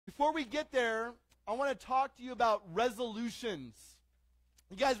before we get there, I want to talk to you about resolutions.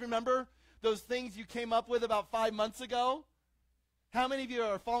 You guys remember those things you came up with about 5 months ago? How many of you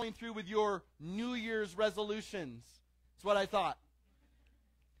are following through with your New Year's resolutions? That's what I thought.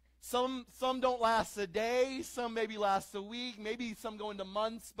 Some don't last a day, some maybe last a week, maybe some go into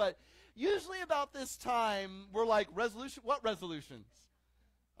months, but usually about this time, we're like, what resolutions?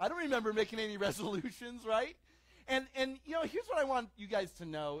 I don't remember making any resolutions, right? And here's what I want you guys to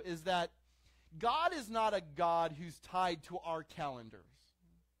know is that God is not a God who's tied to our calendars.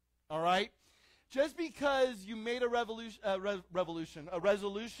 All right? Just because you made a resolution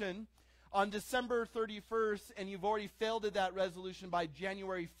on December 31st and you've already failed at that resolution by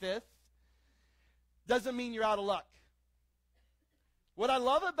January 5th, doesn't mean you're out of luck. What I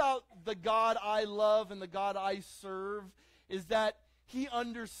love about the God I love and the God I serve is that He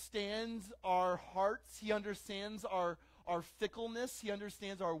understands our hearts. He understands our fickleness. He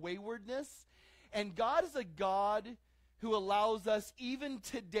understands our waywardness. And God is a God who allows us even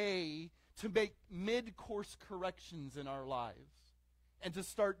today to make mid-course corrections in our lives and to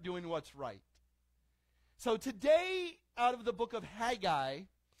start doing what's right. So today, out of the book of Haggai,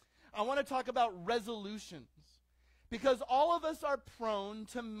 I want to talk about resolutions. Because all of us are prone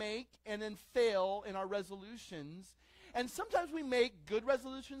to make and then fail in our resolutions. And sometimes we make good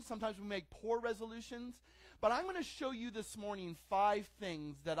resolutions, sometimes we make poor resolutions. But I'm going to show you this morning 5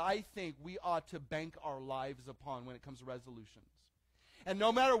 things that I think we ought to bank our lives upon when it comes to resolutions. And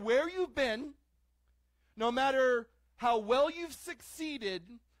no matter where you've been, no matter how well you've succeeded,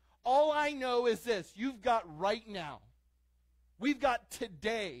 all I know is this: you've got right now. We've got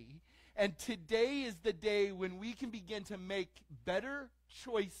today. And today is the day when we can begin to make better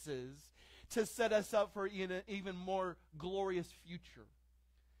choices to set us up for an even more glorious future.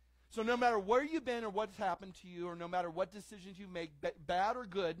 So no matter where you've been or what's happened to you, or no matter what decisions you make, bad or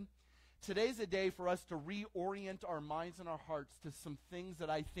good, today's a day for us to reorient our minds and our hearts to some things that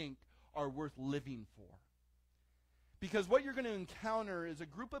I think are worth living for. Because what you're going to encounter is a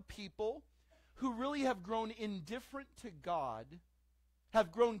group of people who really have grown indifferent to God,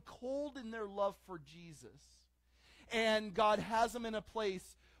 have grown cold in their love for Jesus. And God has them in a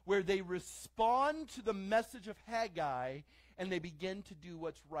place where they respond to the message of Haggai and they begin to do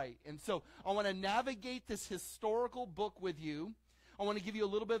what's right. And so I want to navigate this historical book with you. I want to give you a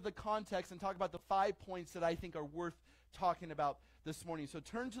little bit of the context and talk about the 5 points that I think are worth talking about this morning. So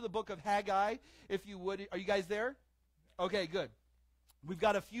turn to the book of Haggai, if you would. Are you guys there? Okay, good. We've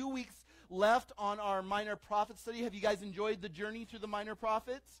got a few weeks left on our minor prophet study. Have you guys enjoyed the journey through the minor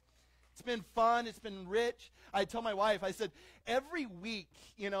prophets? It's been fun. It's been rich. I tell my wife, I said, every week,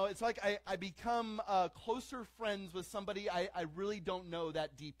 it's like I become closer friends with somebody I really don't know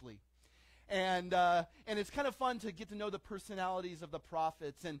that deeply. And it's kind of fun to get to know the personalities of the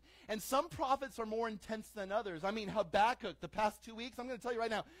prophets. And some prophets are more intense than others. I mean, Habakkuk, the past 2 weeks, I'm going to tell you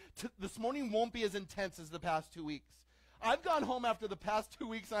right now, this morning won't be as intense as the past 2 weeks. I've gone home after the past 2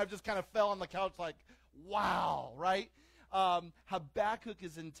 weeks and I've just kind of fell on the couch like, wow, right? Habakkuk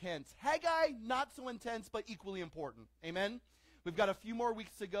is intense. Haggai, not so intense, but equally important. Amen? We've got a few more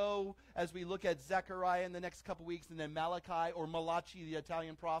weeks to go as we look at Zechariah in the next couple weeks, and then Malachi, or Malachi, the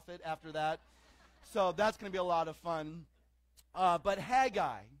Italian prophet, after that. So that's going to be a lot of fun. But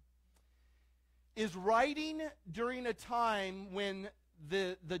Haggai is writing during a time when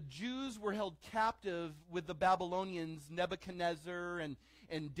the Jews were held captive with the Babylonians, Nebuchadnezzar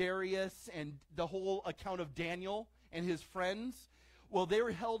and Darius, and the whole account of Daniel and his friends. Well, they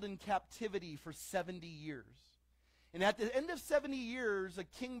were held in captivity for 70 years. And at the end of 70 years, a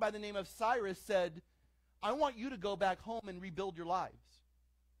king by the name of Cyrus said, I want you to go back home and rebuild your lives.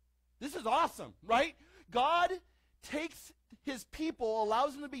 This is awesome, right? God takes his people,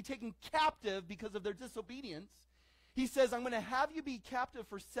 allows them to be taken captive because of their disobedience. He says, I'm going to have you be captive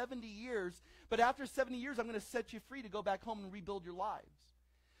for 70 years, but after 70 years, I'm going to set you free to go back home and rebuild your lives.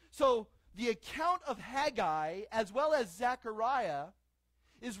 So the account of Haggai, as well as Zechariah,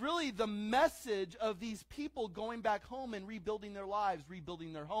 is really the message of these people going back home and rebuilding their lives,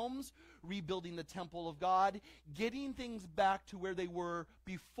 rebuilding their homes, rebuilding the temple of God, getting things back to where they were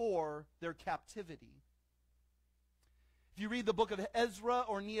before their captivity. If you read the book of Ezra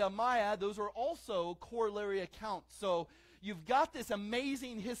or Nehemiah, those are also corollary accounts. So you've got this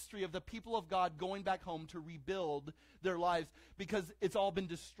amazing history of the people of God going back home to rebuild their lives because it's all been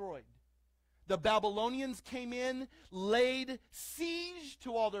destroyed. The Babylonians came in, laid siege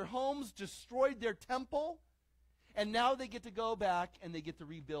to all their homes, destroyed their temple, and now they get to go back and they get to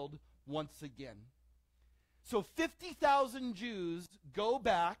rebuild once again. So 50,000 Jews go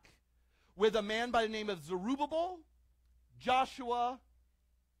back with a man by the name of Zerubbabel, Joshua,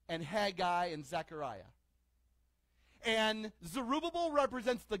 and Haggai and Zechariah. And Zerubbabel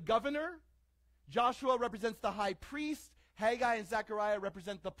represents the governor, Joshua represents the high priest, Haggai and Zechariah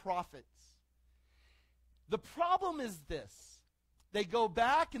represent the prophets. The problem is this. They go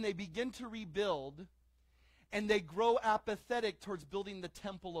back and they begin to rebuild, and they grow apathetic towards building the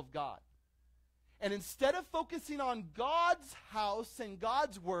temple of God. And instead of focusing on God's house and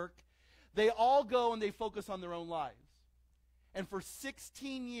God's work, they all go and they focus on their own lives. And for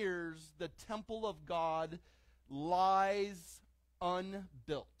 16 years, the temple of God lies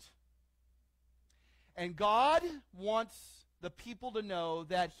unbuilt. And God wants the people to know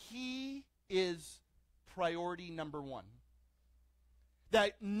that He is priority number one.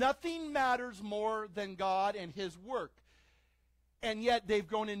 That nothing matters more than God and His work. And yet they've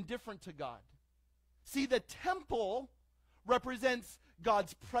grown indifferent to God. See, the temple represents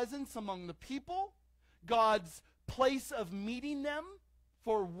God's presence among the people, God's place of meeting them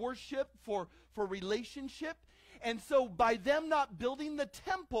for worship, for relationship. And so by them not building the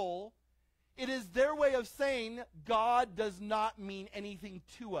temple, it is their way of saying God does not mean anything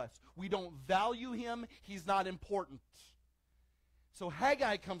to us. We don't value Him. He's not important. So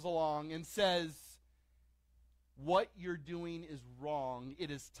Haggai comes along and says, what you're doing is wrong. It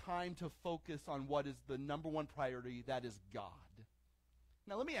is time to focus on what is the number one priority, that is God.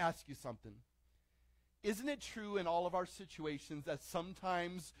 Now let me ask you something. Isn't it true in all of our situations that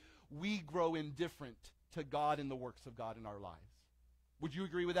sometimes we grow indifferent to God and the works of God in our lives? Would you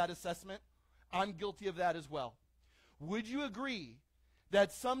agree with that assessment? I'm guilty of that as well. Would you agree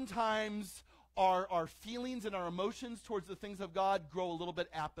that sometimes our feelings and our emotions towards the things of God grow a little bit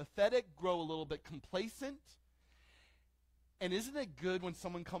apathetic, grow a little bit complacent? And isn't it good when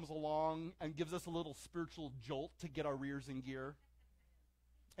someone comes along and gives us a little spiritual jolt to get our rears in gear?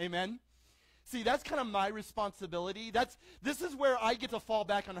 Amen? See, that's kind of my responsibility. This is where I get to fall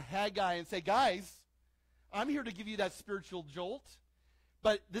back on Haggai and say, guys, I'm here to give you that spiritual jolt,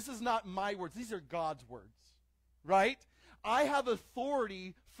 but this is not my words. These are God's words, right? I have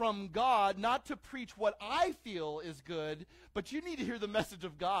authority from God not to preach what I feel is good, but you need to hear the message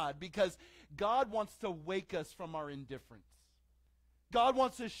of God, because God wants to wake us from our indifference. God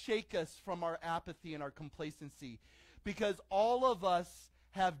wants to shake us from our apathy and our complacency, because all of us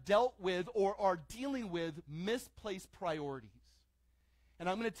have dealt with or are dealing with misplaced priorities. And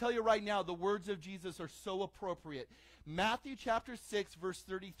I'm going to tell you right now, the words of Jesus are so appropriate. Matthew chapter 6, verse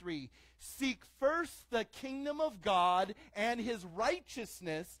 33. Seek first the kingdom of God and His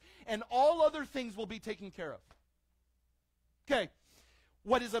righteousness, and all other things will be taken care of. Okay.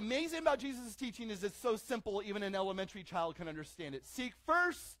 What is amazing about Jesus' teaching is it's so simple, even an elementary child can understand it. Seek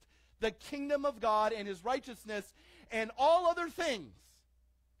first the kingdom of God and His righteousness, and all other things.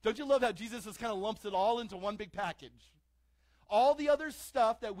 Don't you love how Jesus just kind of lumps it all into one big package? All the other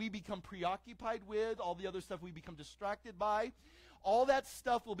stuff that we become preoccupied with, all the other stuff we become distracted by, all that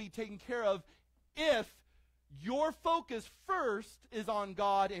stuff will be taken care of if your focus first is on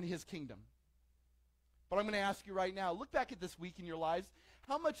God and His kingdom. But I'm going to ask you right now, look back at this week in your lives.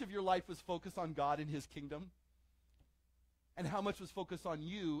 How much of your life was focused on God and His kingdom? And how much was focused on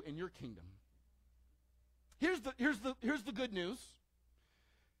you and your kingdom? Here's the good news.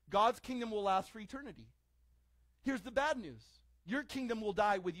 God's kingdom will last for eternity. Here's the bad news. Your kingdom will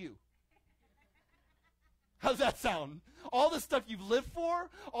die with you. How's that sound? All the stuff you've lived for,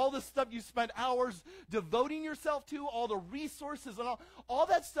 all the stuff you spent hours devoting yourself to, all the resources and all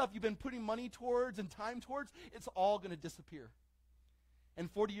that stuff you've been putting money towards and time towards, it's all going to disappear.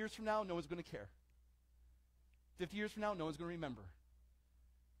 And 40 years from now, no one's going to care. 50 years from now, no one's going to remember.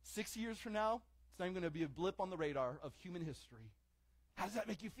 60 years from now, it's not even going to be a blip on the radar of human history. How does that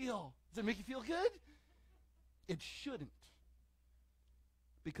make you feel? Does it make you feel good? It shouldn't.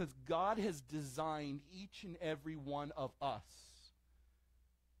 Because God has designed each and every one of us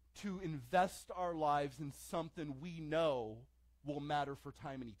to invest our lives in something we know will matter for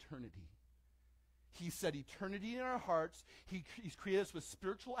time and eternity. He set eternity in our hearts. He's created us with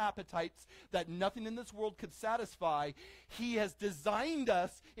spiritual appetites that nothing in this world could satisfy. He has designed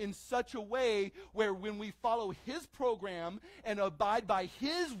us in such a way where when we follow His program and abide by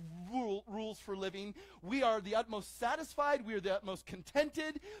His rules for living, we are the utmost satisfied, we are the utmost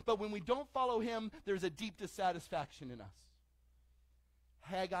contented. But when we don't follow Him, there's a deep dissatisfaction in us.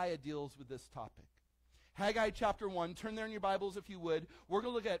 Haggai deals with this topic. Haggai chapter 1, turn there in your Bibles if you would. We're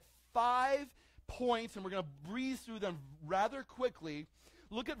going to look at 5 points, and we're going to breeze through them rather quickly.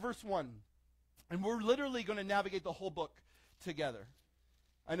 Look at verse 1. And we're literally going to navigate the whole book together.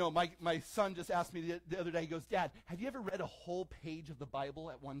 I know my son just asked me the other day, he goes, Dad, have you ever read a whole page of the Bible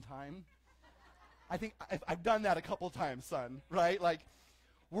at one time? I think I've done that a couple times, son, right? Like,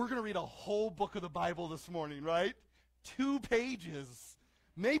 we're going to read a whole book of the Bible this morning, right? 2 pages.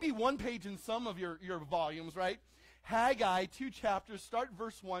 Maybe 1 page in some of your volumes, right? Haggai, 2 chapters, start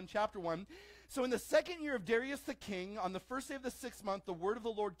verse 1, chapter 1. So in the 2nd year of Darius the king, on the 1st day of the 6th month, the word of the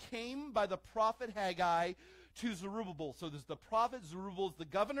Lord came by the prophet Haggai to Zerubbabel. So there's the prophet, Zerubbabel is the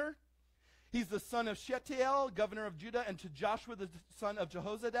governor. He's the son of Shealtiel, governor of Judah, and to Joshua, the son of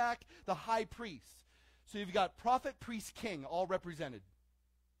Jehozadak, the high priest. So you've got prophet, priest, king, all represented.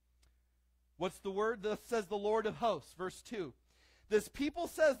 What's the word? Thus says the Lord of hosts, verse 2. This people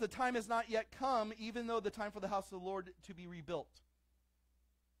says the time has not yet come, even though the time for the house of the Lord to be rebuilt.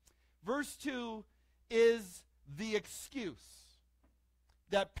 Verse 2 is the excuse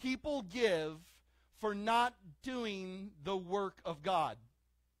that people give for not doing the work of God.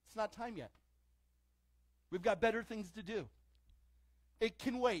 It's not time yet. We've got better things to do. It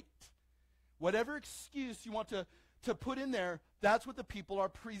can wait. Whatever excuse you want to put in there, that's what the people are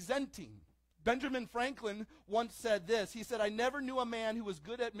presenting. Benjamin Franklin once said this. He said, I never knew a man who was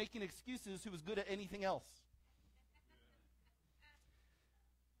good at making excuses who was good at anything else.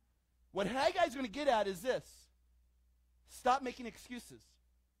 What Haggai's going to get at is this. Stop making excuses.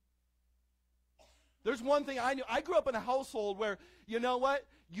 There's one thing I knew. I grew up in a household where, you know what?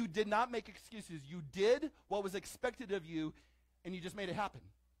 You did not make excuses. You did what was expected of you, and you just made it happen.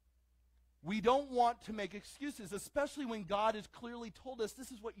 We don't want to make excuses, especially when God has clearly told us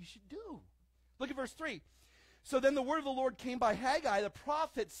this is what you should do. Look at verse 3. So then the word of the Lord came by Haggai, the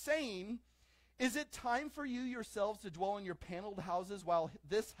prophet, saying, is it time for you yourselves to dwell in your paneled houses while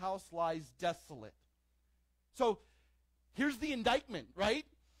this house lies desolate? So here's the indictment, right?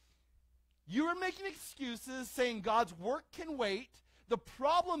 You are making excuses saying God's work can wait. The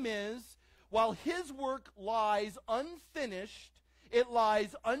problem is, while his work lies unfinished, it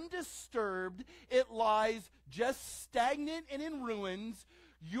lies undisturbed, it lies just stagnant and in ruins,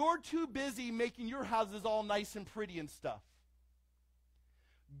 you're too busy making your houses all nice and pretty and stuff.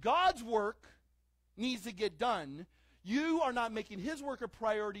 God's work needs to get done. You are not making his work a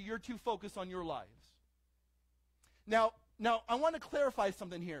priority. You're too focused on your lives. Now I want to clarify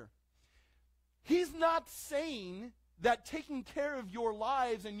something here. He's not saying that taking care of your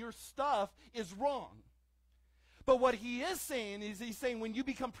lives and your stuff is wrong. But what he is saying is he's saying when you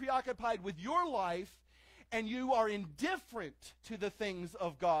become preoccupied with your life and you are indifferent to the things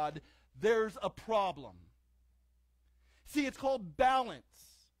of God, there's a problem. See, it's called balance.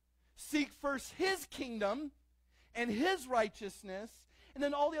 Seek first his kingdom and his righteousness, and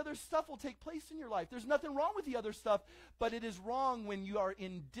then all the other stuff will take place in your life. There's nothing wrong with the other stuff, but it is wrong when you are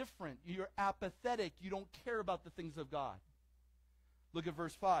indifferent, you're apathetic, you don't care about the things of God. Look at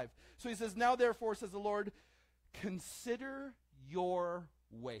verse 5. So he says, now therefore, says the Lord, consider your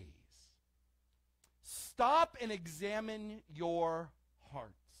ways. Stop and examine your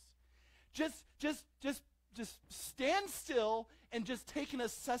hearts. Just stand still and just take an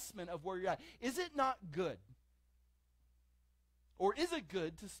assessment of where you're at. Is it not good? Or is it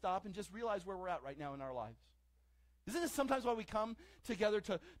good to stop and just realize where we're at right now in our lives? Isn't this sometimes why we come together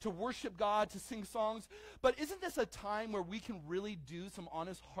to worship God, to sing songs? But isn't this a time where we can really do some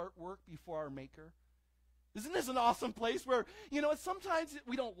honest heart work before our Maker? Isn't this an awesome place where, sometimes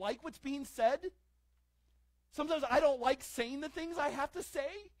we don't like what's being said. Sometimes I don't like saying the things I have to say.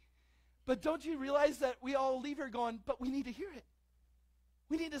 But don't you realize that we all leave here going, but we need to hear it.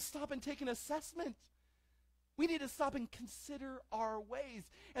 We need to stop and take an assessment. We need to stop and consider our ways.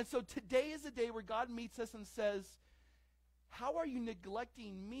 And so today is a day where God meets us and says, how are you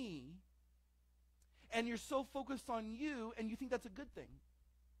neglecting me? And you're so focused on you, and you think that's a good thing.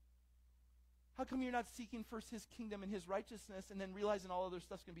 How come you're not seeking first his kingdom and his righteousness and then realizing all other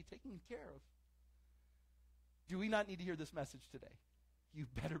stuff's going to be taken care of? Do we not need to hear this message today? You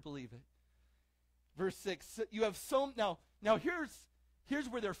better believe it. Verse 6, you have sown, now here's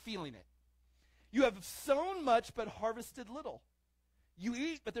where they're feeling it. You have sown much but harvested little. You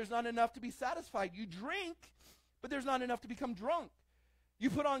eat, but there's not enough to be satisfied. You drink, but there's not enough to become drunk. You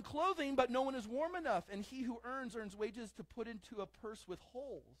put on clothing, but no one is warm enough, and he who earns wages to put into a purse with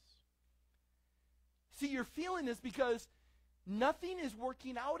holes. See, you're feeling this because nothing is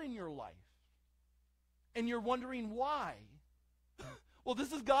working out in your life. And you're wondering why. Well,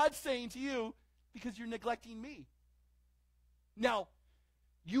 this is God saying to you, because you're neglecting me. Now,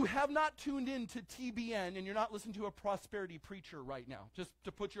 you have not tuned in to TBN and you're not listening to a prosperity preacher right now, just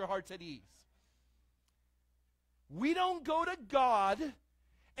to put your hearts at ease. We don't go to God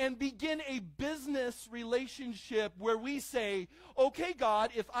and begin a business relationship where we say, okay, God,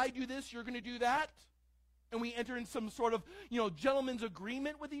 if I do this, you're going to do that. And we enter in some sort of, gentleman's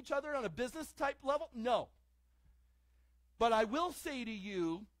agreement with each other on a business type level. No. But I will say to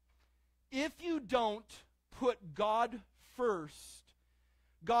you, if you don't put God first,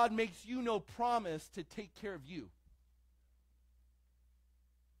 God makes you no promise to take care of you.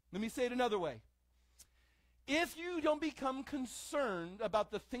 Let me say it another way. If you don't become concerned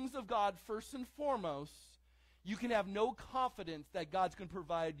about the things of God first and foremost, you can have no confidence that God's going to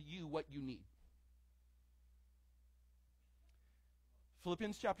provide you what you need.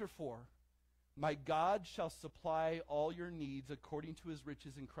 Philippians chapter 4. My God shall supply all your needs according to his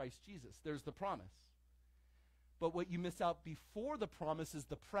riches in Christ Jesus. There's the promise. But what you miss out before the promise is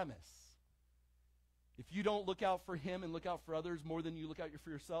the premise. If you don't look out for him and look out for others more than you look out for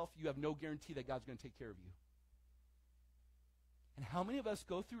yourself, you have no guarantee that God's going to take care of you. And how many of us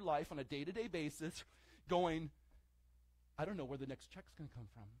go through life on a day-to-day basis going, I don't know where the next check's going to come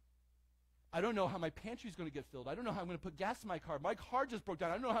from. I don't know how my pantry's going to get filled. I don't know how I'm going to put gas in my car. My car just broke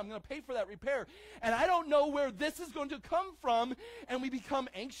down. I don't know how I'm going to pay for that repair. And I don't know where this is going to come from. And we become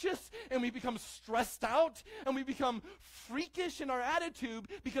anxious, and we become stressed out, and we become freakish in our attitude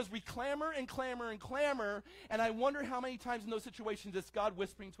because we clamor and clamor and clamor. And I wonder how many times in those situations is God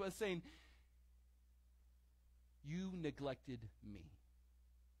whispering to us saying, you neglected me.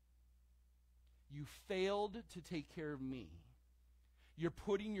 You failed to take care of me. You're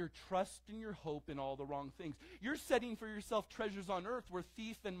putting your trust and your hope in all the wrong things. You're setting for yourself treasures on earth where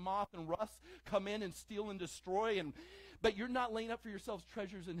thief and moth and rust come in and steal and destroy. But you're not laying up for yourselves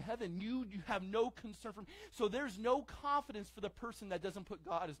treasures in heaven. You have no concern for me. So there's no confidence for the person that doesn't put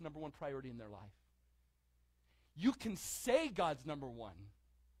God as number one priority in their life. You can say God's number one,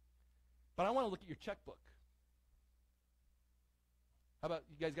 but I want to look at your checkbook. How about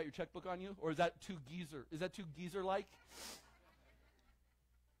you guys got your checkbook on you? Or is that too geezer? Is that too geezer-like?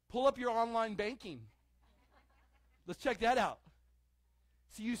 Pull up your online banking. Let's check that out.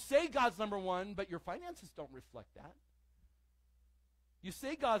 So you say God's number one, but your finances don't reflect that. You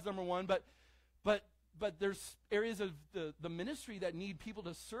say God's number one, but there's areas of the ministry that need people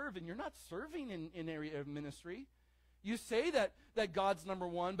to serve, and you're not serving in area of ministry. You say that God's number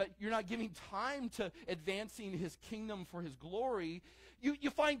one, but you're not giving time to advancing his kingdom for his glory.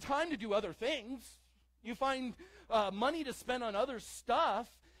 You find time to do other things. You find money to spend on other stuff.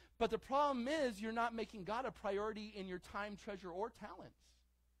 But the problem is you're not making God a priority in your time, treasure, or talents.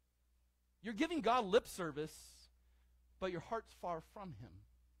 You're giving God lip service, but your heart's far from him.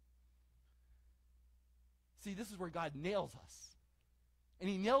 See, this is where God nails us. And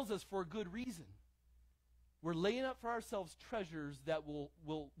he nails us for a good reason. We're laying up for ourselves treasures that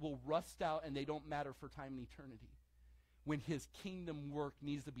will rust out and they don't matter for time and eternity. When his kingdom work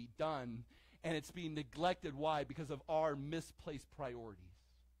needs to be done, and it's being neglected. Why? Because of our misplaced priorities.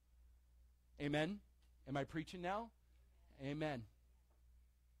 Amen? Am I preaching now? Amen.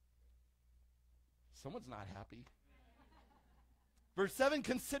 Someone's not happy. Verse 7,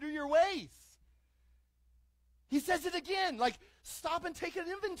 consider your ways. He says it again, like stop and take an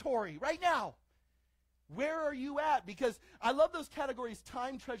inventory right now. Where are you at? Because I love those categories,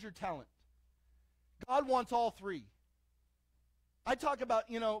 time, treasure, talent. God wants all three. I talk about,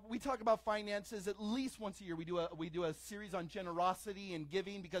 we talk about finances at least once a year. We do a series on generosity and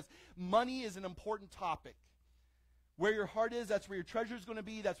giving because money is an important topic. Where your heart is, that's where your treasure is going to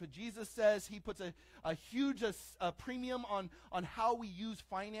be. That's what Jesus says. He puts a huge premium on how we use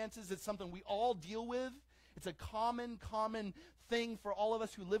finances. It's something we all deal with. It's a common thing for all of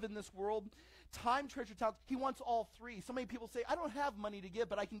us who live in this world. Time, treasure, talent. He wants all three. So many people say, I don't have money to give,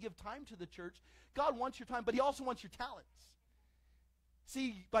 but I can give time to the church. God wants your time, but he also wants your talents.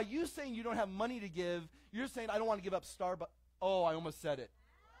 See, by you saying you don't have money to give, you're saying, I don't want to give up Starbucks. Oh, I almost said it.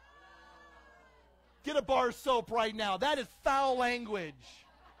 Get a bar of soap right now. That is foul language.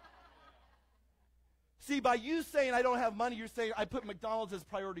 See, by you saying I don't have money, you're saying I put McDonald's as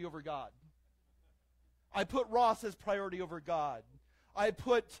priority over God. I put Ross as priority over God. I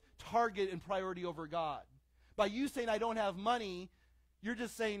put Target in priority over God. By you saying I don't have money, you're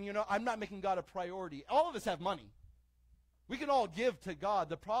just saying, I'm not making God a priority. All of us have money. We can all give to God.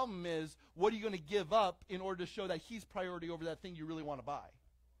 The problem is, what are you going to give up in order to show that he's priority over that thing you really want to buy?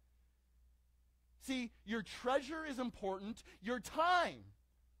 See, your treasure is important. Your time.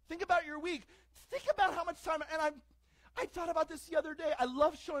 Think about your week. Think about how much time, and I thought about this the other day. I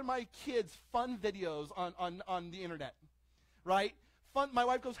love showing my kids fun videos on the internet, right? Fun. My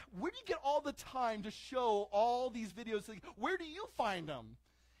wife goes, where do you get all the time to show all these videos? Where do you find them?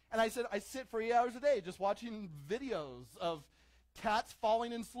 And I said, I sit for 8 hours a day just watching videos of cats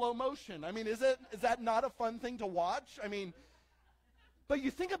falling in slow motion. I mean, is that not a fun thing to watch? I mean, but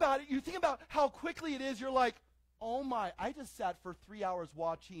you think about it, you think about how quickly it is, you're like, oh my, I just sat for 3 hours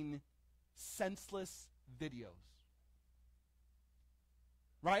watching senseless videos.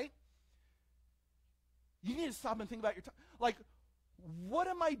 right? You need to stop and think about your time. Like, what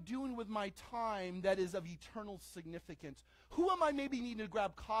am I doing with my time that is of eternal significance? Who am I maybe needing to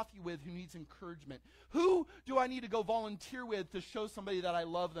grab coffee with who needs encouragement? Who do I need to go volunteer with to show somebody that I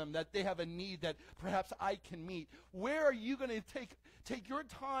love them, that they have a need that perhaps I can meet? Where are you going to take your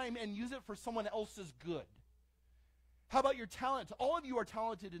time and use it for someone else's good? How about your talent? All of you are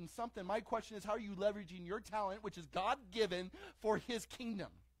talented in something. My question is, how are you leveraging your talent, which is God-given, for his kingdom?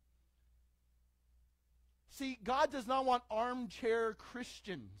 See, God does not want armchair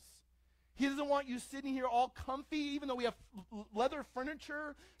Christians. He doesn't want you sitting here all comfy, even though we have leather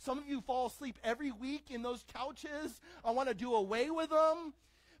furniture. Some of you fall asleep every week in those couches. I want to do away with them.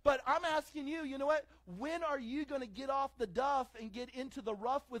 But I'm asking you, you know what? When are you going to get off the duff and get into the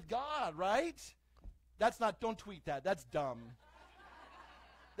rough with God, right? Don't tweet that. That's dumb.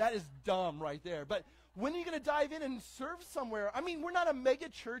 That is dumb right there. But when are you going to dive in and serve somewhere? I mean, we're not a mega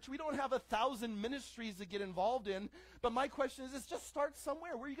church. We don't have 1,000 ministries to get involved in. But my question is just start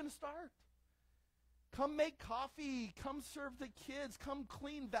somewhere. Where are you going to start? Come make coffee. Come serve the kids. Come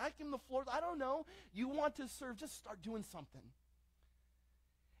clean, vacuum the floors. I don't know. You want to serve, just start doing something.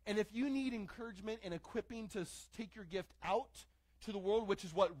 And if you need encouragement and equipping to take your gift out to the world, which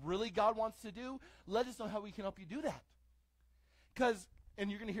is what really God wants to do, let us know how we can help you do that. Because, and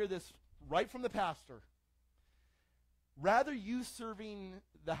you're going to hear this right from the pastor, rather you serving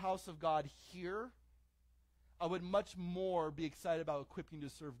the house of God here, I would much more be excited about equipping to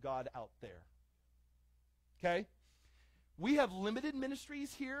serve God out there. Okay? We have limited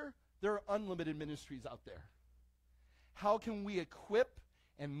ministries here. There are unlimited ministries out there. How can we equip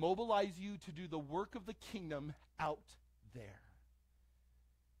and mobilize you to do the work of the kingdom out there?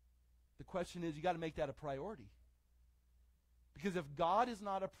 The question is, you got to make that a priority. Because if God is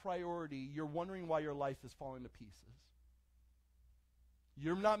not a priority, you're wondering why your life is falling to pieces.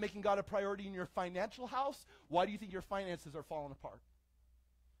 You're not making God a priority in your financial house. Why do you think your finances are falling apart?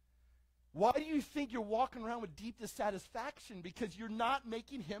 Why do you think you're walking around with deep dissatisfaction? Because you're not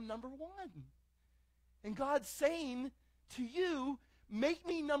making him number one. And God's saying to you, make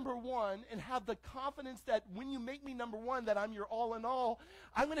me number one, and have the confidence that when you make me number one, that I'm your all in all,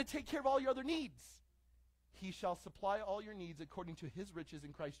 I'm going to take care of all your other needs. He shall supply all your needs according to his riches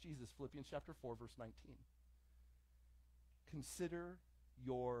in Christ Jesus. Philippians chapter 4, verse 19. Consider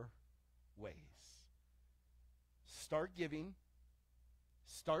your ways. Start giving.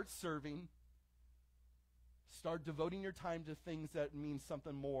 Start serving. Start devoting your time to things that mean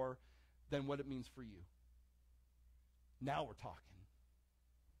something more than what it means for you. Now we're talking.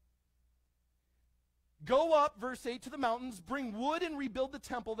 Go up, verse 8, to the mountains, bring wood and rebuild the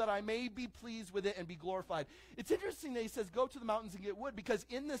temple that I may be pleased with it and be glorified. It's interesting that he says go to the mountains and get wood, because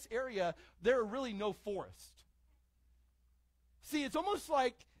in this area, there are really no forest. See, it's almost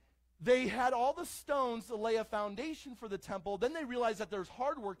like they had all the stones to lay a foundation for the temple. Then they realized that there's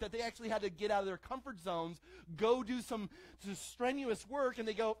hard work, that they actually had to get out of their comfort zones, go do some strenuous work, and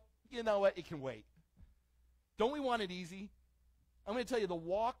they go, you know what, it can wait. Don't we want it easy? I'm going to tell you, the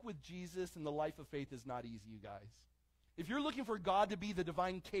walk with Jesus and the life of faith is not easy, you guys. If you're looking for God to be the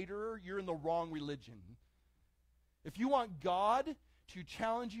divine caterer, you're in the wrong religion. If you want God to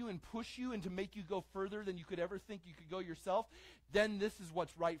challenge you and push you and to make you go further than you could ever think you could go yourself, then this is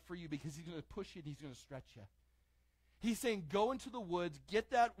what's right for you, because he's going to push you and he's going to stretch you. He's saying, go into the woods, get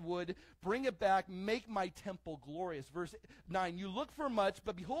that wood, bring it back, make my temple glorious. Verse 9, you look for much,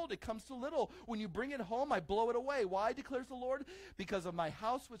 but behold, it comes to little. When you bring it home, I blow it away. Why, declares the Lord? Because of my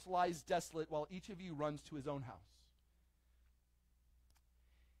house which lies desolate, while each of you runs to his own house.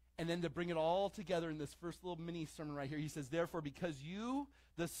 And then to bring it all together in this first little mini sermon right here, he says, therefore, because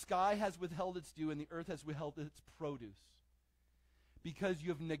the sky has withheld its dew and the earth has withheld its produce, because you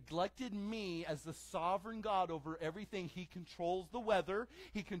have neglected me as the sovereign God over everything. He controls the weather.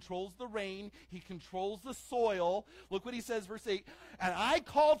 He controls the rain. He controls the soil. Look what he says, verse 8. And I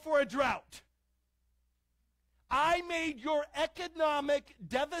called for a drought. I made your economic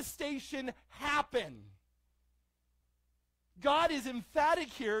devastation happen. God is emphatic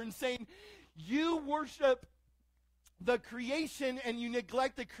here in saying, you worship the creation and you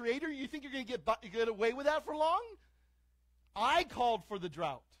neglect the creator. You think you're going to get away with that for long? I called for the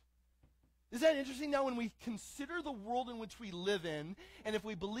drought. Is that interesting? Now, when we consider the world in which we live in, and if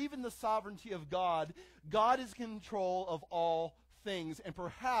we believe in the sovereignty of God, God is in control of all things. And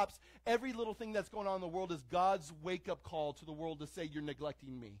perhaps every little thing that's going on in the world is God's wake-up call to the world to say, you're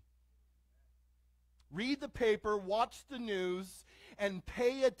neglecting me. Read the paper, watch the news, and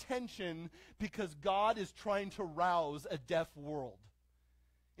pay attention, because God is trying to rouse a deaf world.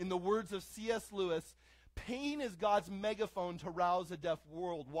 In the words of C.S. Lewis, Pain is God's megaphone to rouse a deaf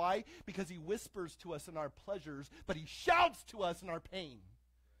world. Why? Because he whispers to us in our pleasures, but he shouts to us in our pain.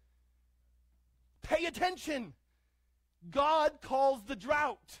 Pay attention. God calls the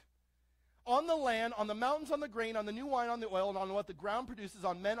drought. On the land, on the mountains, on the grain, on the new wine, on the oil, and on what the ground produces,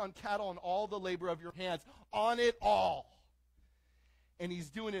 on men, on cattle, on all the labor of your hands. On it all. And he's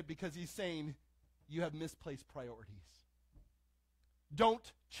doing it because he's saying, you have misplaced priorities.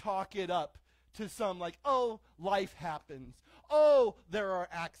 Don't chalk it up to some like, oh, life happens. Oh, there are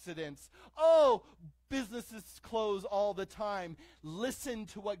accidents. Oh, businesses close all the time. Listen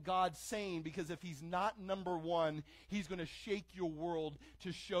to what God's saying, because if he's not number one, he's going to shake your world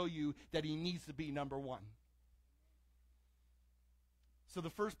to show you that he needs to be number one. So the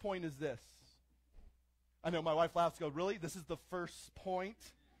first point is this. I know my wife laughs and goes, really? This is the first point?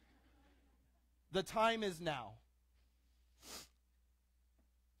 The time is now.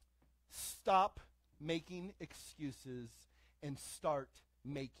 Stop making excuses and start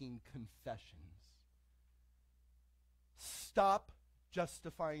making confessions. Stop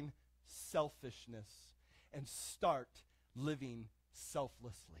justifying selfishness and start living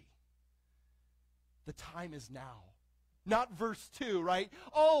selflessly. The time is now. Not verse 2, right?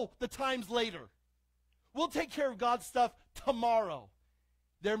 Oh, the time's later. We'll take care of God's stuff tomorrow.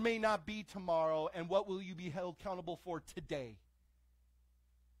 There may not be tomorrow, and what will you be held accountable for today?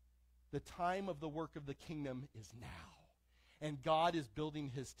 The time of the work of the kingdom is now. And God is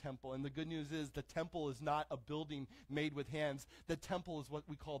building his temple. And the good news is the temple is not a building made with hands. The temple is what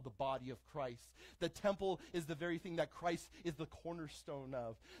we call the body of Christ. The temple is the very thing that Christ is the cornerstone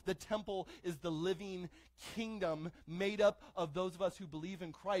of. The temple is the living kingdom made up of those of us who believe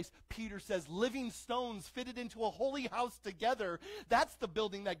in Christ. Peter says, living stones fitted into a holy house together. That's the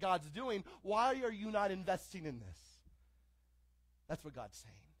building that God's doing. Why are you not investing in this? That's what God's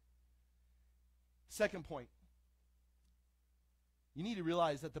saying. Second point. You need to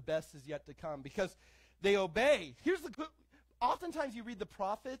realize that the best is yet to come because they obey. Here's the good. Oftentimes you read the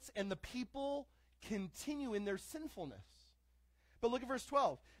prophets and the people continue in their sinfulness. But look at verse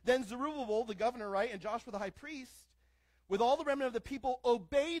 12. Then Zerubbabel, the governor, right, and Joshua the high priest, with all the remnant of the people,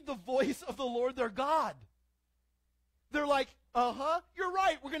 obeyed the voice of the Lord their God. They're like, you're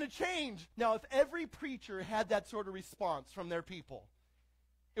right, we're going to change. Now, if every preacher had that sort of response from their people,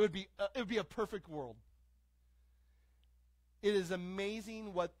 it would be a perfect world. It is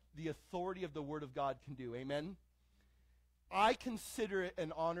amazing what the authority of the Word of God can do. Amen? I consider it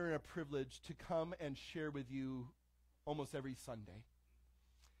an honor and a privilege to come and share with you almost every Sunday.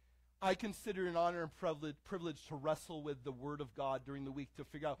 I consider it an honor and privilege to wrestle with the Word of God during the week to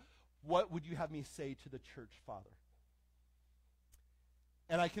figure out what would you have me say to the church, Father.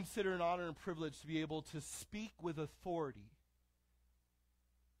 And I consider it an honor and privilege to be able to speak with authority.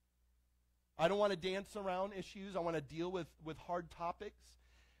 I don't want to dance around issues. I want to deal with hard topics.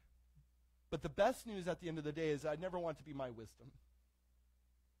 But the best news at the end of the day is I never want it to be my wisdom.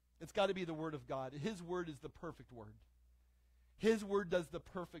 It's got to be the Word of God. His Word is the perfect Word. His Word does the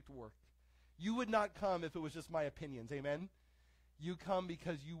perfect work. You would not come if it was just my opinions. Amen? You come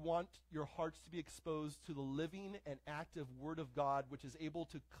because you want your hearts to be exposed to the living and active Word of God, which is able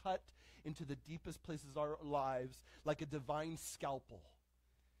to cut into the deepest places of our lives like a divine scalpel.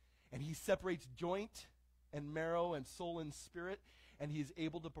 And he separates joint and marrow and soul and spirit, and he's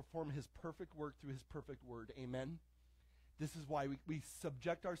able to perform his perfect work through his perfect word. Amen? This is why we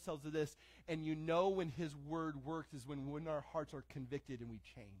subject ourselves to this, and you know when his word works is when our hearts are convicted and we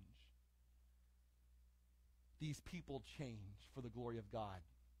change. These people change for the glory of God.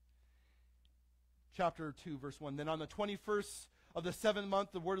 Chapter 2, verse 1. Then on the 21st of the 7th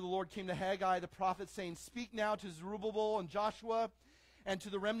month, the word of the Lord came to Haggai, the prophet, saying, Speak now to Zerubbabel and Joshua, and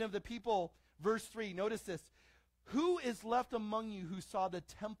to the remnant of the people. Verse 3, notice this. Who is left among you who saw the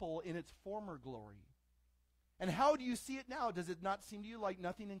temple in its former glory? And how do you see it now? Does it not seem to you like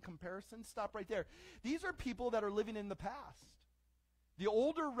nothing in comparison? Stop right there. These are people that are living in the past. The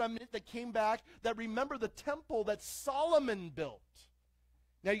older remnant that came back that remember the temple that Solomon built.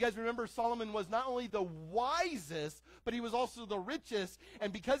 Now you guys remember Solomon was not only the wisest, but he was also the richest.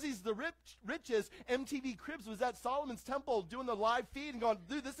 And because he's the richest, MTV Cribs was at Solomon's temple doing the live feed and going,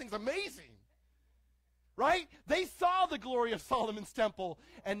 dude, this thing's amazing. Right? They saw the glory of Solomon's temple,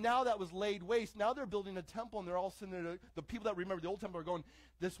 and now that was laid waste. Now they're building a temple, and they're all sitting there. The people that remember the old temple are going,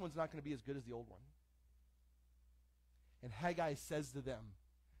 this one's not going to be as good as the old one. And Haggai says to them,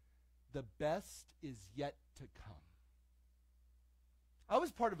 the best is yet to come. I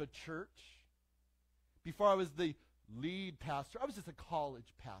was part of a church before I was the lead pastor. I was just a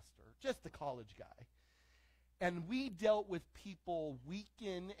college pastor, just a college guy. And we dealt with people week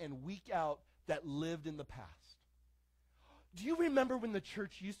in and week out that lived in the past. Do you remember when the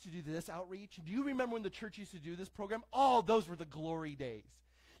church used to do this outreach? Do you remember when the church used to do this program? Oh, those were the glory days.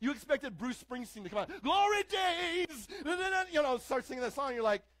 You expected Bruce Springsteen to come out, glory days, start singing that song. You're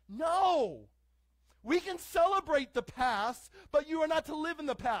like, no. We can celebrate the past, but you are not to live in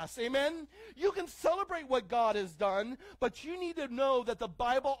the past. Amen? You can celebrate what God has done, but you need to know that the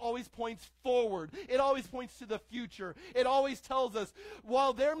Bible always points forward. It always points to the future. It always tells us,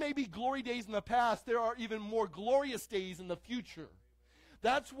 while there may be glory days in the past, there are even more glorious days in the future.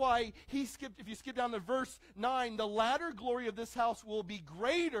 That's why if you skip down to verse 9, the latter glory of this house will be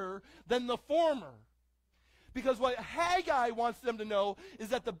greater than the former. Because what Haggai wants them to know is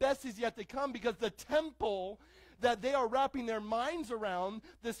that the best is yet to come, because the temple that they are wrapping their minds around,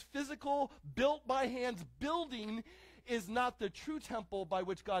 this physical, built by hands building, is not the true temple by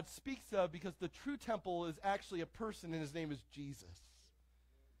which God speaks of, because the true temple is actually a person, and his name is Jesus.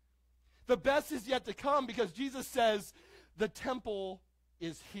 The best is yet to come, because Jesus says the temple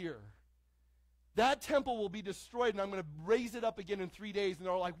is here. That temple will be destroyed, and I'm going to raise it up again in 3 days. And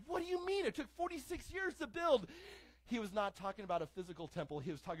they're all like, what do you mean? It took 46 years to build. He was not talking about a physical temple.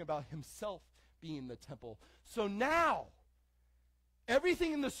 He was talking about himself being the temple. So now,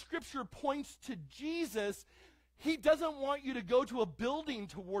 everything in the scripture points to Jesus. He doesn't want you to go to a building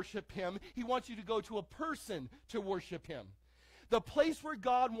to worship him. He wants you to go to a person to worship him. The place where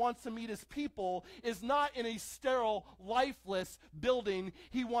God wants to meet his people is not in a sterile, lifeless building.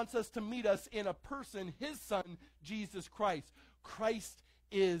 He wants us to meet us in a person, his son, Jesus Christ. Christ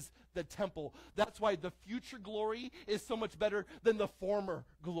is the temple. That's why the future glory is so much better than the former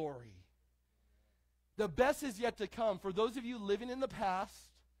glory. The best is yet to come. For those of you living in the past,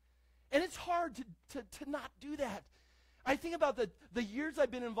 and it's hard to not do that. I think about the years I've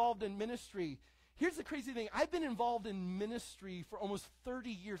been involved in ministry. Here's the crazy thing. I've been involved in ministry for almost 30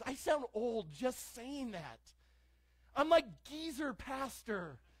 years. I sound old just saying that. I'm like geezer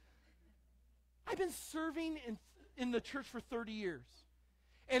pastor. I've been serving in the church for 30 years.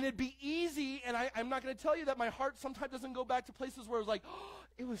 And it'd be easy, and I'm not going to tell you that my heart sometimes doesn't go back to places where it was like, oh,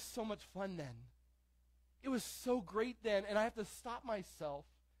 it was so much fun then. It was so great then. And I have to stop myself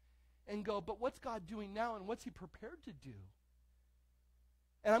and go, but what's God doing now, and what's he prepared to do?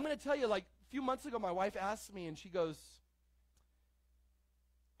 And I'm going to tell you, like, a few months ago, my wife asked me, and she goes,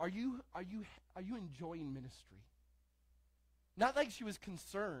 are you enjoying ministry? Not like she was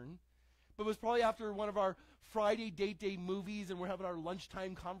concerned, but it was probably after one of our Friday date day movies, and we're having our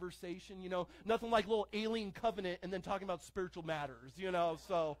lunchtime conversation, nothing like little Alien Covenant and then talking about spiritual matters,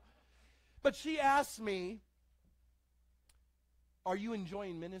 so. But she asked me, are you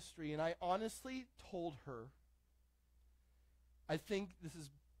enjoying ministry? And I honestly told her, I think this has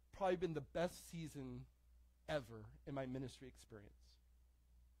probably been the best season ever in my ministry experience.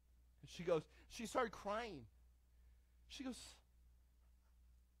 And she started crying. She goes,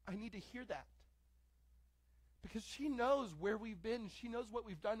 I need to hear that. Because she knows where we've been. She knows what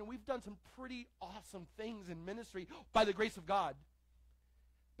we've done. And we've done some pretty awesome things in ministry by the grace of God.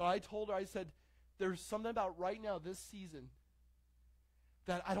 But I told her, I said, there's something about right now, this season,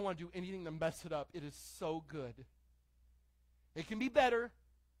 that I don't want to do anything to mess it up. It is so good. It can be better.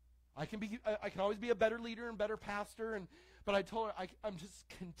 I can always be a better leader and better pastor, but I told her I'm just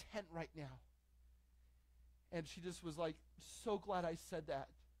content right now. And she just was like, so glad I said that.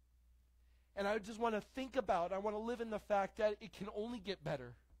 And I just want to think about, I want to live in the fact that it can only get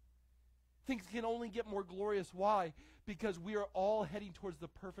better. Things can only get more glorious. Why? Because we are all heading towards the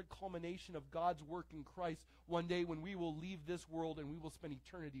perfect culmination of God's work in Christ one day when we will leave this world and we will spend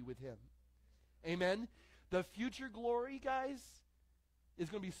eternity with him. Amen? The future glory, guys, is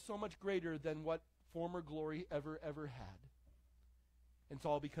going to be so much greater than what former glory ever had. And it's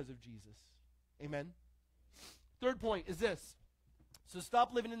all because of Jesus. Amen? Third point is this. So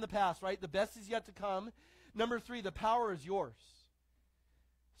stop living in the past, right? The best is yet to come. Number 3, the power is yours.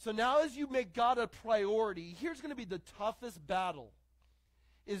 So now as you make God a priority, here's going to be the toughest battle,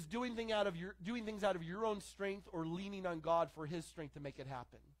 is doing things out of your own strength or leaning on God for his strength to make it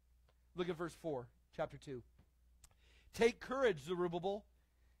happen. Look at verse 4, chapter 2. Take courage, Zerubbabel,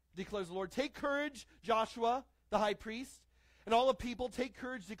 declares the Lord. Take courage, Joshua, the high priest, and all the people. Take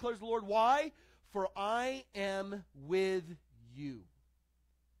courage, declares the Lord. Why? For I am with you.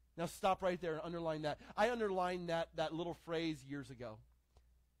 Now stop right there and underline that. I underlined that little phrase years ago,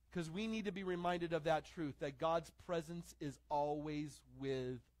 because we need to be reminded of that truth, that God's presence is always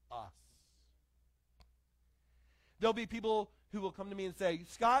with us. There'll be people who will come to me and say,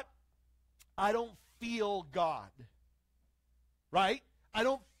 Scott, I don't feel God. Right? I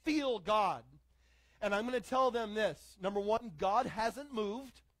don't feel God. And I'm going to tell them this. Number 1, God hasn't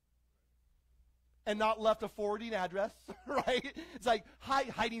moved. and not left a forwarding address, right? It's like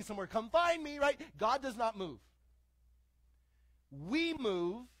hiding somewhere. Come find me, right? God does not move. We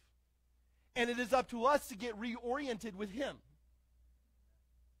move, and it is up to us to get reoriented with him.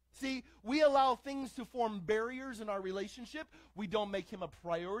 See, we allow things to form barriers in our relationship. We don't make him a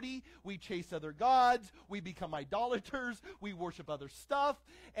priority. We chase other gods. We become idolaters. We worship other stuff.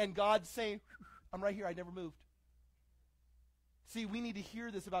 And God's saying, I'm right here. I never moved. See, we need to hear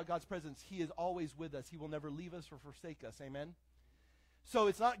this about God's presence. He is always with us. He will never leave us or forsake us. Amen? So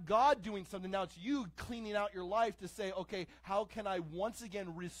it's not God doing something. Now it's you cleaning out your life to say, okay, how can I once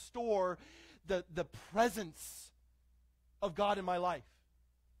again restore the presence of God in my life?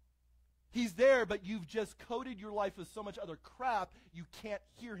 He's there, but you've just coated your life with so much other crap, you can't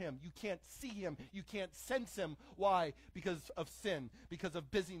hear him. You can't see him. You can't sense him. Why? Because of sin, because of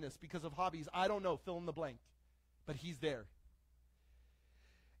busyness, because of hobbies. I don't know. Fill in the blank. But he's there.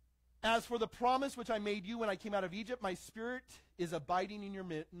 As for the promise which I made you when I came out of Egypt, my spirit is abiding in your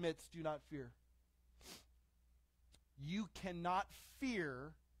midst. Do not fear. You cannot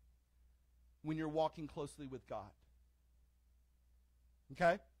fear when you're walking closely with God.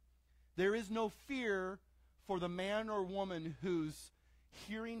 Okay? There is no fear for the man or woman who's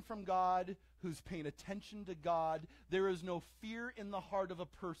hearing from God, who's paying attention to God. There is no fear in the heart of a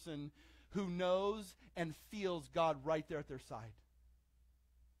person who knows and feels God right there at their side.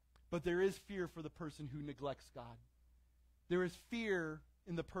 But there is fear for the person who neglects God. There is fear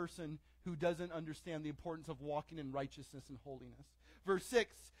in the person who doesn't understand the importance of walking in righteousness and holiness. Verse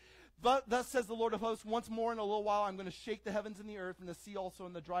 6, thus says the Lord of hosts, once more in a little while I'm going to shake the heavens and the earth and the sea also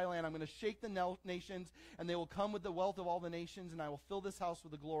and the dry land. I'm going to shake the nations, and they will come with the wealth of all the nations, and I will fill this house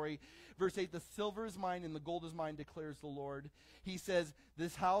with the glory. Verse 8, the silver is mine and the gold is mine, declares the Lord. He says,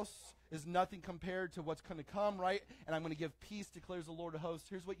 this house is nothing compared to what's going to come, right? And I'm going to give peace, declares the Lord of hosts.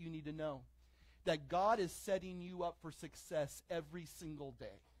 Here's what you need to know. That God is setting you up for success every single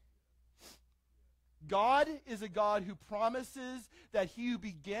day. God is a God who promises that he who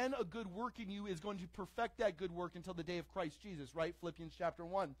began a good work in you is going to perfect that good work until the day of Christ Jesus, right? Philippians chapter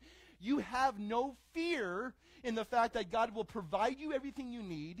 1. You have no fear in the fact that God will provide you everything you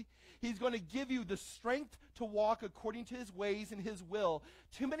need. He's going to give you the strength to walk according to his ways and his will.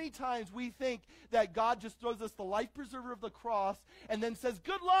 Too many times we think that God just throws us the life preserver of the cross and then says,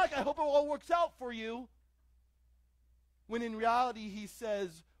 good luck, I hope it all works out for you. When in reality he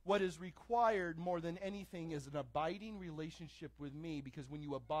says, what is required more than anything is an abiding relationship with me, because when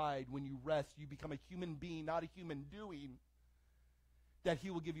you abide, when you rest, you become a human being, not a human doing, that he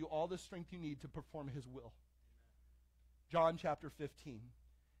will give you all the strength you need to perform his will. John chapter 15.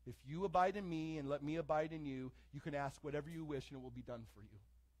 If you abide in me and let me abide in you, you can ask whatever you wish and it will be done for you.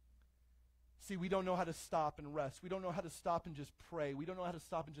 See, we don't know how to stop and rest. We don't know how to stop and just pray. We don't know how to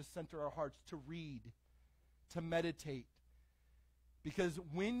stop and just center our hearts to read, to meditate. Because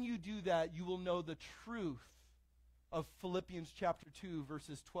when you do that, you will know the truth of Philippians chapter 2,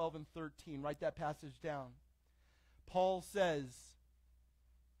 verses 12 and 13. Write that passage down. Paul says,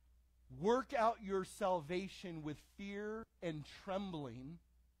 work out your salvation with fear and trembling,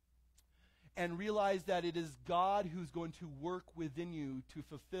 and realize that it is God who's going to work within you to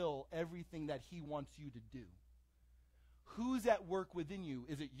fulfill everything that he wants you to do. Who's at work within you?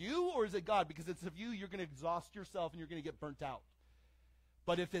 Is it you or is it God? Because if it's of you, you're going to exhaust yourself and you're going to get burnt out.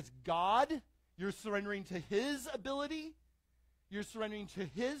 But if it's God, you're surrendering to his ability, you're surrendering to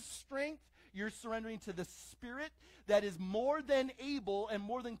his strength, you're surrendering to the Spirit that is more than able and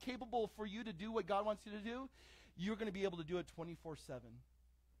more than capable for you to do what God wants you to do, you're going to be able to do it 24/7.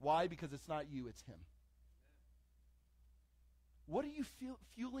 Why? Because it's not you, it's him. What are you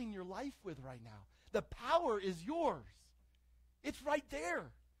fueling your life with right now? The power is yours. It's right there.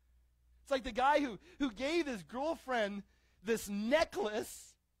 It's like the guy who gave his girlfriend this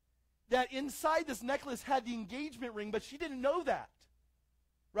necklace, that inside this necklace had the engagement ring, but she didn't know that,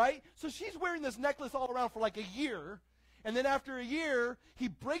 right? So she's wearing this necklace all around for like a year, and then after a year, he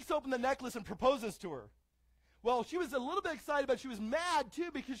breaks open the necklace and proposes to her. Well, she was a little bit excited, but she was mad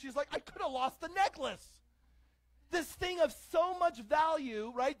too, because she's like, I could have lost the necklace. This thing of so much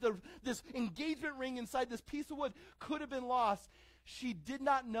value, right? This engagement ring inside this piece of wood could have been lost. She did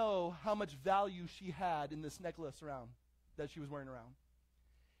not know how much value she had in this necklace that she was wearing around.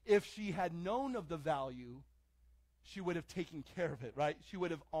 If she had known of the value, she would have taken care of it, right? She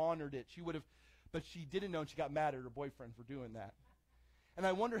would have honored it. But she didn't know, and she got mad at her boyfriend for doing that. And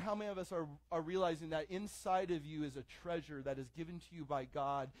I wonder how many of us are realizing that inside of you is a treasure that is given to you by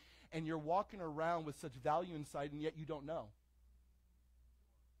God, and you're walking around with such value inside, and yet you don't know.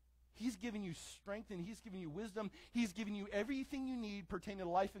 He's given you strength and he's given you wisdom. He's given you everything you need pertaining to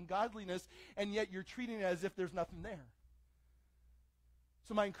life and godliness, and yet you're treating it as if there's nothing there.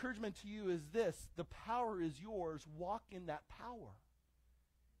 So my encouragement to you is this: the power is yours. Walk in that power.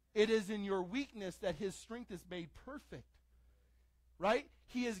 It is in your weakness that his strength is made perfect. Right?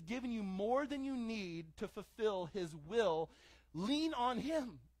 He has given you more than you need to fulfill his will. Lean on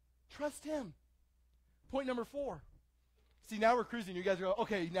him. Trust him. Point number 4. See, now we're cruising. You guys are going,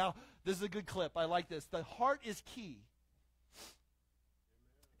 okay, now this is a good clip. I like this. The heart is key.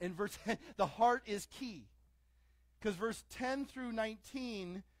 In verse 10, the heart is key. Because verse 10 through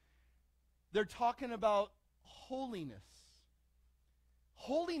 19, they're talking about holiness.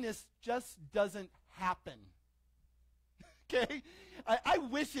 Holiness just doesn't happen. Okay? I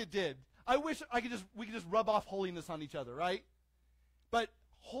wish it did. I wish we could just rub off holiness on each other, right? But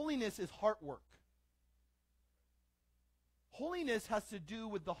holiness is heart work. Holiness has to do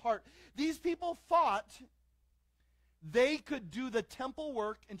with the heart. These people thought they could do the temple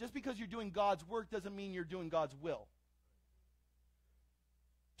work, and just because you're doing God's work doesn't mean you're doing God's will.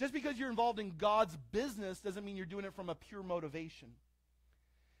 Just because you're involved in God's business doesn't mean you're doing it from a pure motivation.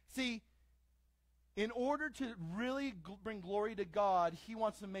 See, in order to really bring glory to God, he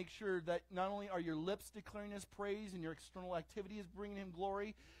wants to make sure that not only are your lips declaring his praise and your external activity is bringing him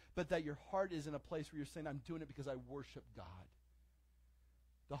glory, but that your heart is in a place where you're saying, I'm doing it because I worship God.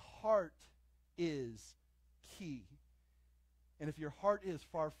 The heart is key. And if your heart is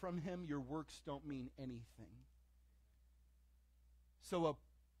far from him, your works don't mean anything. So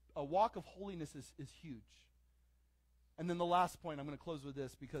a walk of holiness is huge. And then the last point, I'm going to close with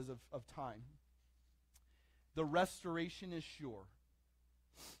this because of time. The restoration is sure.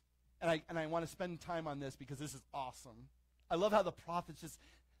 And I want to spend time on this because this is awesome. I love how the prophets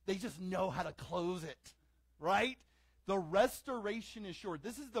they just know how to close it, right? The restoration is sure.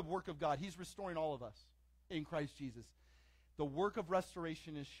 This is the work of God. He's restoring all of us in Christ Jesus. The work of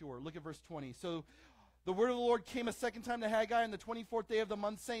restoration is sure. Look at verse 20. So the word of the Lord came a second time to Haggai on the 24th day of the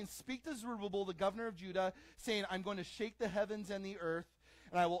month, saying, Speak to Zerubbabel, the governor of Judah, saying, I'm going to shake the heavens and the earth,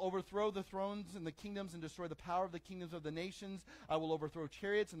 and I will overthrow the thrones and the kingdoms and destroy the power of the kingdoms of the nations. I will overthrow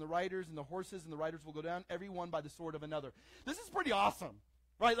chariots and the riders and the horses, and the riders will go down, every one by the sword of another. This is pretty awesome,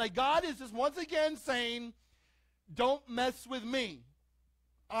 right? Like God is just once again saying, don't mess with me.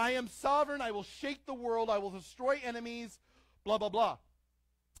 I am sovereign. I will shake the world. I will destroy enemies, blah, blah, blah.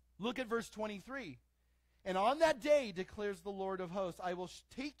 Look at verse 23. And on that day, declares the Lord of hosts, I will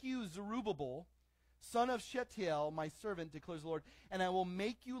take you, Zerubbabel, son of Shealtiel, my servant, declares the Lord, and I will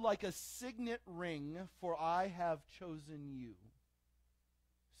make you like a signet ring, for I have chosen you,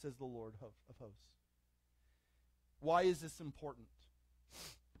 says the Lord of hosts. Why is this important?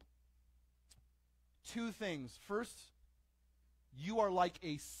 2 things. First, you are like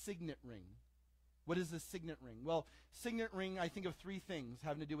a signet ring. What is a signet ring? Well, signet ring, I think of 3 things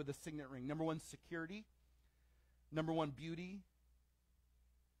having to do with a signet ring. Number 1, security. Number 1, beauty.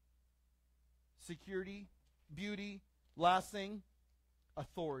 Security, beauty. Last thing,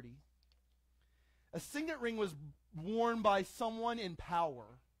 authority. A signet ring was worn by someone in power.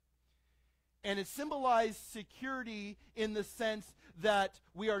 And it symbolized security in the sense that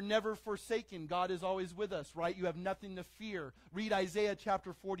we are never forsaken. God is always with us, right? You have nothing to fear. Read Isaiah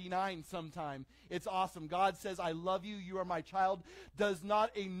chapter 49 sometime. It's awesome. God says, I love you. You are my child. Does not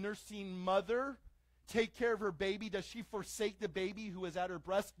a nursing mother take care of her baby? Does she forsake the baby who is at her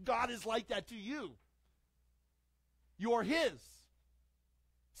breast? God is like that to you. You are his.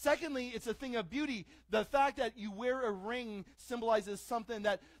 Secondly, it's a thing of beauty. The fact that you wear a ring symbolizes something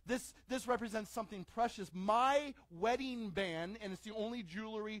that this represents something precious. My wedding band, and it's the only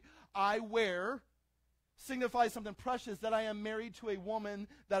jewelry I wear, signifies something precious, that I am married to a woman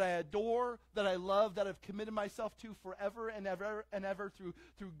that I adore, that I love, that I've committed myself to forever and ever and ever, through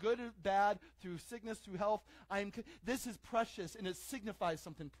good and bad, through sickness, through health. This is precious, and it signifies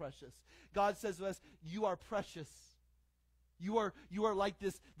something precious. God says to us, you are precious. You are like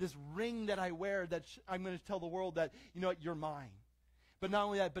this ring that I wear that I'm going to tell the world that, you know what, you're mine. But not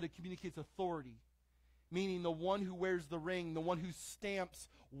only that, but it communicates authority. Meaning the one who wears the ring, the one who stamps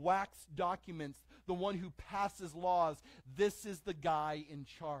wax documents, the one who passes laws, this is the guy in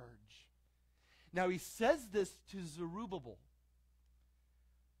charge. Now he says this to Zerubbabel.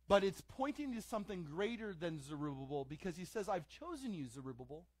 But it's pointing to something greater than Zerubbabel, because he says, I've chosen you,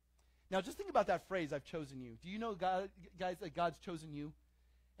 Zerubbabel. Now, just think about that phrase, I've chosen you. Do you know, God, guys, that God's chosen you,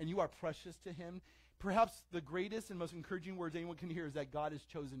 and you are precious to him? Perhaps the greatest and most encouraging words anyone can hear is that God has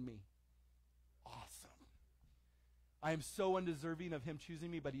chosen me. Awesome. I am so undeserving of him choosing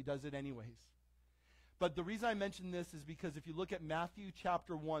me, but he does it anyways. But the reason I mention this is because if you look at Matthew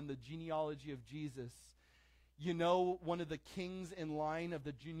chapter 1, the genealogy of Jesus, you know one of the kings in line of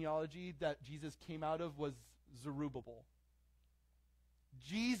the genealogy that Jesus came out of was Zerubbabel.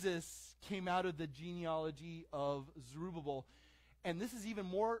 Jesus came out of the genealogy of Zerubbabel. And this is even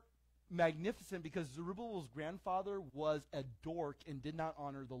more magnificent because Zerubbabel's grandfather was a dork and did not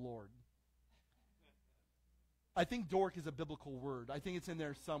honor the Lord. I think dork is a biblical word. I think it's in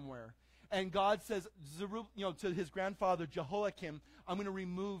there somewhere. And God says, to his grandfather Jehoiakim, I'm going to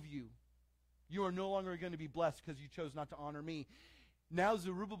remove you. You are no longer going to be blessed because you chose not to honor me. Now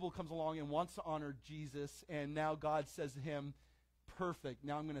Zerubbabel comes along and wants to honor Jesus, and now God says to him, perfect,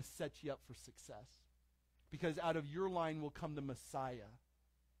 now I'm going to set you up for success. Because out of your line will come the Messiah,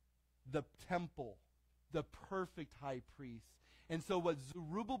 the temple, the perfect high priest. And so what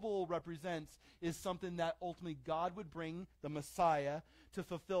Zerubbabel represents is something that ultimately God would bring, the Messiah, to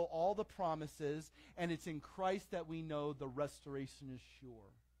fulfill all the promises, and it's in Christ that we know the restoration is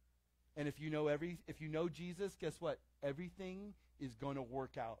sure. And if you know Jesus, guess what? Everything is going to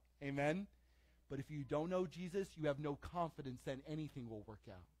work out. Amen? But if you don't know Jesus, you have no confidence that anything will work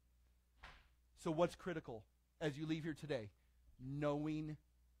out. So what's critical as you leave here today? Knowing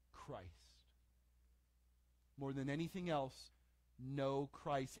Christ. More than anything else, know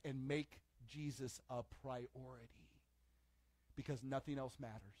Christ and make Jesus a priority. Because nothing else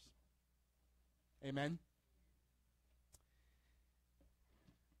matters. Amen?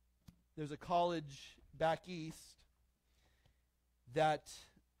 There's a college back east that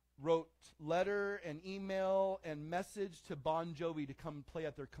wrote letter and email and message to Bon Jovi to come play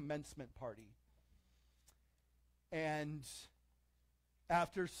at their commencement party. And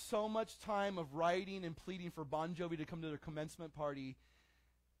after so much time of writing and pleading for Bon Jovi to come to their commencement party,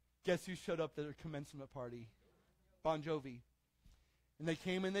 guess who showed up at their commencement party? Bon Jovi. And they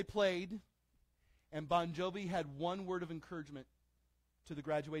came and they played, and Bon Jovi had one word of encouragement to the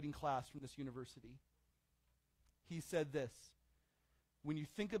graduating class from this university. He said this: when you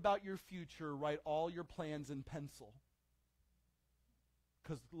think about your future, write all your plans in pencil,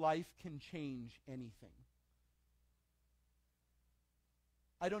 because life can change anything.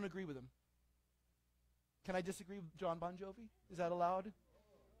 I don't agree with him. Can I disagree with John Bon Jovi? Is that allowed?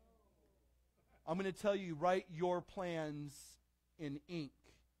 I'm going to tell you, write your plans in ink,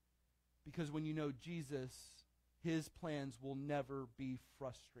 because when you know Jesus, his plans will never be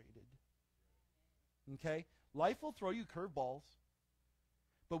frustrated. Okay? Life will throw you curveballs.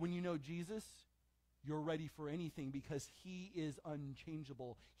 But when you know Jesus, you're ready for anything because he is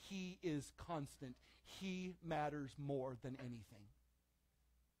unchangeable. He is constant. He matters more than anything.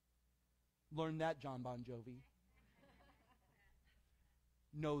 Learn that, John Bon Jovi.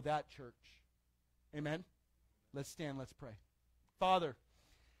 Know that, church. Amen? Let's stand, let's pray. Father,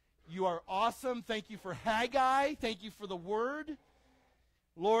 you are awesome. Thank you for Haggai. Thank you for the word.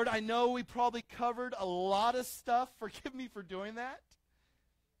 Lord, I know we probably covered a lot of stuff. Forgive me for doing that.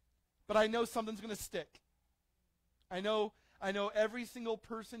 But I know something's going to stick. I know every single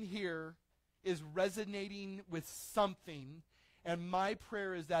person here is resonating with something. And my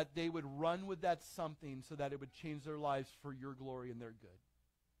prayer is that they would run with that something so that it would change their lives for your glory and their good.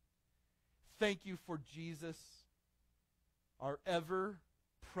 Thank you for Jesus, our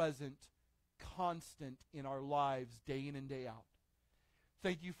ever-present, constant in our lives day in and day out.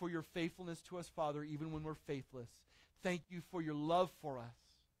 Thank you for your faithfulness to us, Father, even when we're faithless. Thank you for your love for us.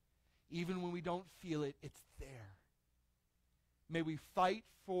 Even when we don't feel it, it's there. May we fight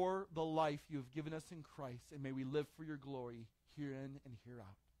for the life you have given us in Christ, and may we live for your glory herein and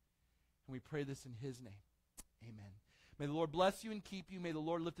hereout. And we pray this in his name. Amen. May the Lord bless you and keep you. May the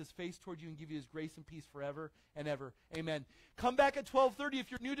Lord lift his face toward you and give you his grace and peace forever and ever. Amen. Come back at 12:30 if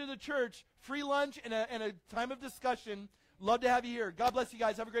you're new to the church. Free lunch and a time of discussion. Love to have you here. God bless you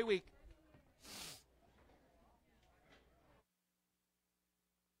guys. Have a great week.